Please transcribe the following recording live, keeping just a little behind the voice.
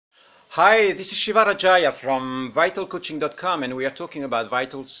Hi, this is Shiva Rajaya from vitalcoaching.com, and we are talking about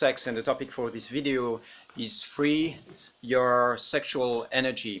vital sex, and the topic for this video is free your sexual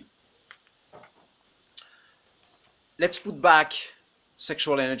energy. Let's put back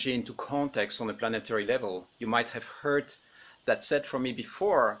sexual energy into context on a planetary level. You might have heard that said from me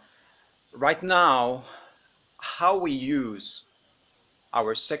before. Right now, how we use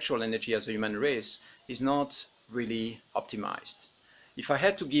our sexual energy as a human race is not really optimized. If I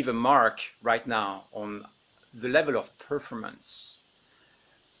had to give a mark right now on the level of performance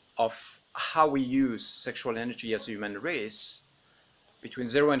of how we use sexual energy as a human race, between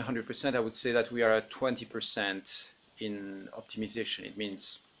 0 and 100%, I would say that we are at 20% in optimization. It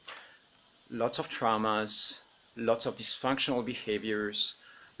means lots of traumas, lots of dysfunctional behaviors,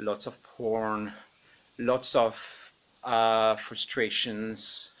 lots of porn, lots of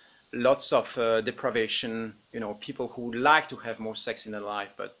frustrations, lots of deprivation, people who like to have more sex in their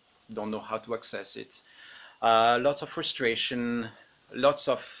life but don't know how to access it, lots of frustration, lots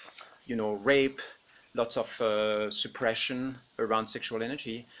of rape, lots of suppression around sexual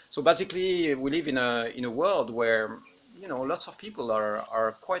energy. So basically we live in a world where lots of people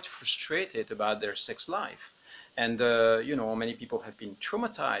are quite frustrated about their sex life. And many people have been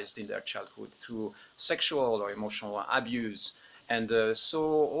traumatized in their childhood through sexual or emotional abuse. And so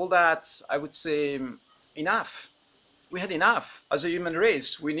all that, I would say, enough. We had enough. As a human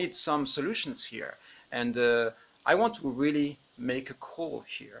race, we need some solutions here. And I want to really make a call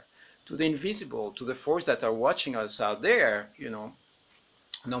here to the invisible, to the force that are watching us out there,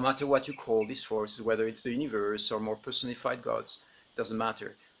 no matter what you call these forces, whether it's the universe or more personified gods, doesn't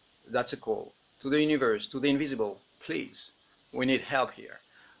matter. That's a call to the universe, to the invisible. Please, we need help here.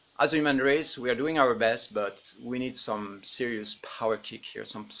 As a human race, we are doing our best, but we need some serious power kick here,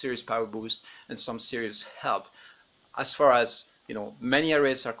 some serious power boost, and some serious help. As far as many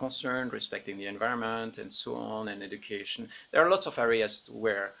areas are concerned, respecting the environment and so on, and education, there are lots of areas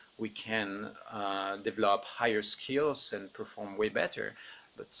where we can develop higher skills and perform way better.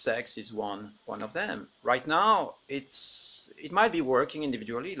 But sex is one of them. Right now, it might be working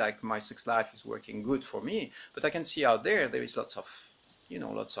individually, like my sex life is working good for me, but I can see out there is lots of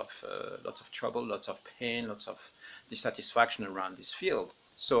trouble, lots of pain, lots of dissatisfaction around this field.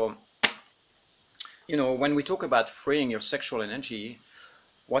 So when we talk about freeing your sexual energy,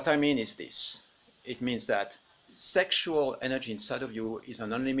 what I mean is this. It means that sexual energy inside of you is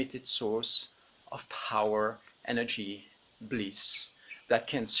an unlimited source of power, energy, bliss that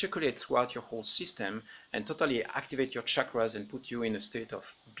can circulate throughout your whole system and totally activate your chakras and put you in a state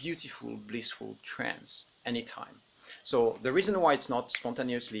of beautiful, blissful trance anytime. So the reason why it's not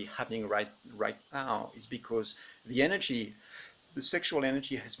spontaneously happening right now is because the sexual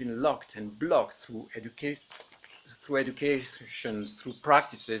energy has been locked and blocked through education, through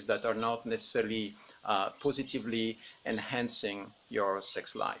practices that are not necessarily positively enhancing your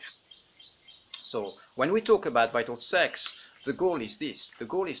sex life. So when we talk about vital sex, the goal is this. The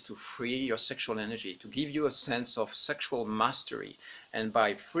goal is to free your sexual energy, to give you a sense of sexual mastery. And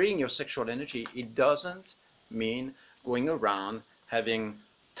by freeing your sexual energy, it doesn't mean going around having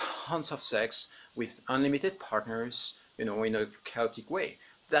tons of sex with unlimited partners, in a chaotic way.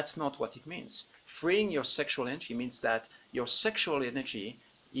 That's not what it means. Freeing your sexual energy means that your sexual energy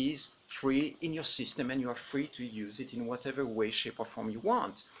is free in your system and you are free to use it in whatever way, shape, or form you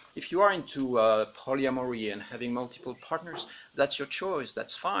want. If you are into polyamory and having multiple partners, that's your choice,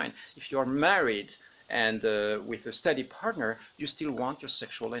 that's fine. If you are married and with a steady partner, you still want your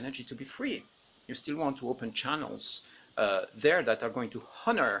sexual energy to be free. You still want to open channels there that are going to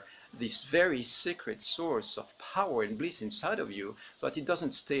honor this very secret source of power and bliss inside of you, so that it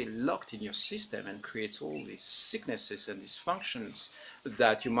doesn't stay locked in your system and creates all these sicknesses and dysfunctions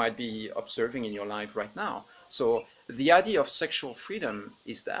that you might be observing in your life right now. So the idea of sexual freedom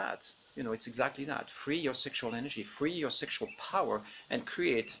is that, it's exactly that. Free your sexual energy, free your sexual power, and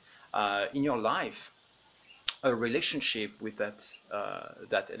create in your life a relationship with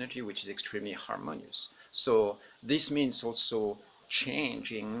that energy which is extremely harmonious. So this means also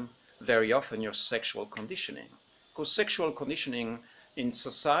changing very often your sexual conditioning, because sexual conditioning in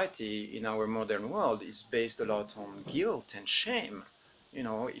society, in our modern world, is based a lot on guilt and shame.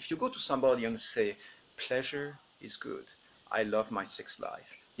 If you go to somebody and say, pleasure is good, I love my sex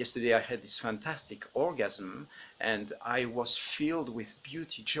life, yesterday I had this fantastic orgasm and I was filled with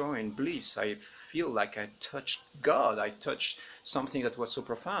beauty, joy, and bliss, I feel like I touched God, I touched something that was so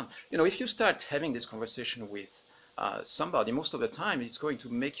profound. If you start having this conversation with somebody, most of the time it's going to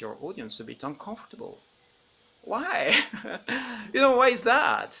make your audience a bit uncomfortable. Why? Why is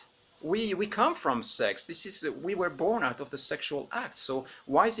that? we come from sex. We were born out of the sexual act. So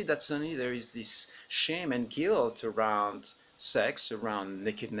why is it that suddenly there is this shame and guilt around sex, around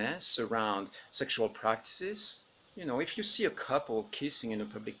nakedness, around sexual practices? You know, if you see a couple kissing in a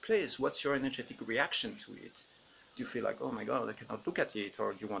public place, what's your energetic reaction to it? Do you feel like, oh my God, I cannot look at it,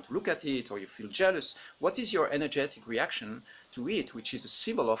 or do you want to look at it, or you feel jealous? What is your energetic reaction to it, which is a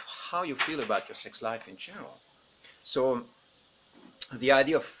symbol of how you feel about your sex life in general? So the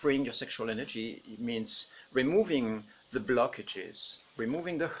idea of freeing your sexual energy means removing the blockages,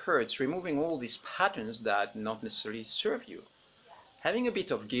 removing the hurts, removing all these patterns that not necessarily serve you. Having a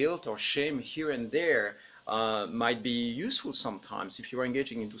bit of guilt or shame here and there might be useful sometimes if you're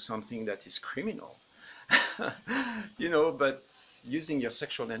engaging into something that is criminal. You know, but using your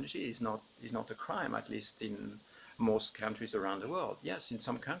sexual energy is not a crime, at least in most countries around the world. Yes, in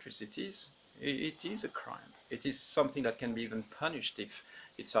some countries it is a crime. It is something that can be even punished if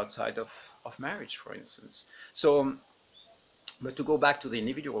it's outside of marriage, for instance. So, but to go back to the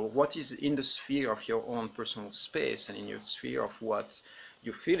individual, what is in the sphere of your own personal space and in your sphere of what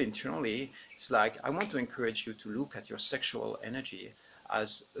you feel internally, it's like, I want to encourage you to look at your sexual energy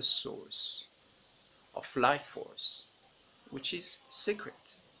as a source of life force, which is sacred.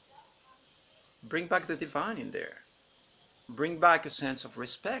 Bring back the divine in there. Bring back a sense of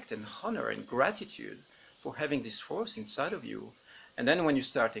respect and honor and gratitude for having this force inside of you. And then when you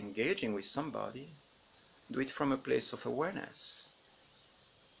start engaging with somebody, do it from a place of awareness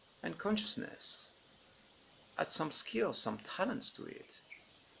and consciousness. Add some skills, some talents to it.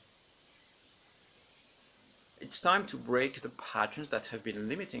 It's time to break the patterns that have been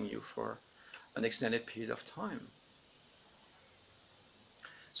limiting you for an extended period of time.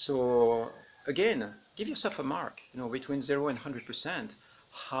 So again, give yourself a mark, you know, between 0 and 100%.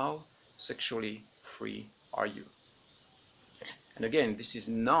 How sexually free are you? And again, this is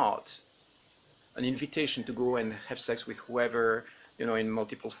not an invitation to go and have sex with whoever, you know, in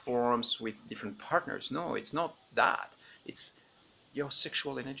multiple forms with different partners. No, it's not that. It's your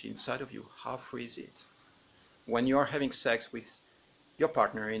sexual energy inside of you. How free is it? When you're having sex with your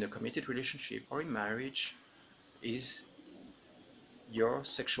partner in a committed relationship or in marriage, is your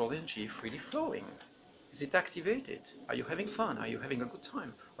sexual energy freely flowing? Is it activated? Are you having fun? Are you having a good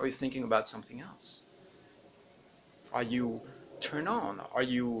time? Or are you thinking about something else? Are you turned on? Are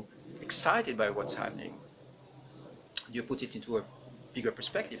you excited by what's happening? Do you put it into a bigger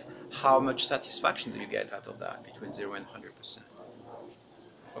perspective? How much satisfaction do you get out of that between 0 and 100%?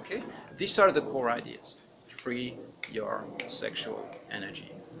 Okay? These are the core ideas. Free your sexual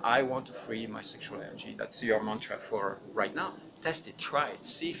energy. I want to free my sexual energy. That's your mantra for right now. Test it, try it,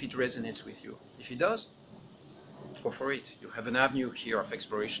 see if it resonates with you. If it does, go for it. You have an avenue here of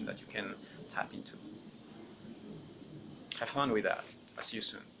exploration that you can tap into. Have fun with that. I'll see you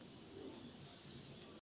soon.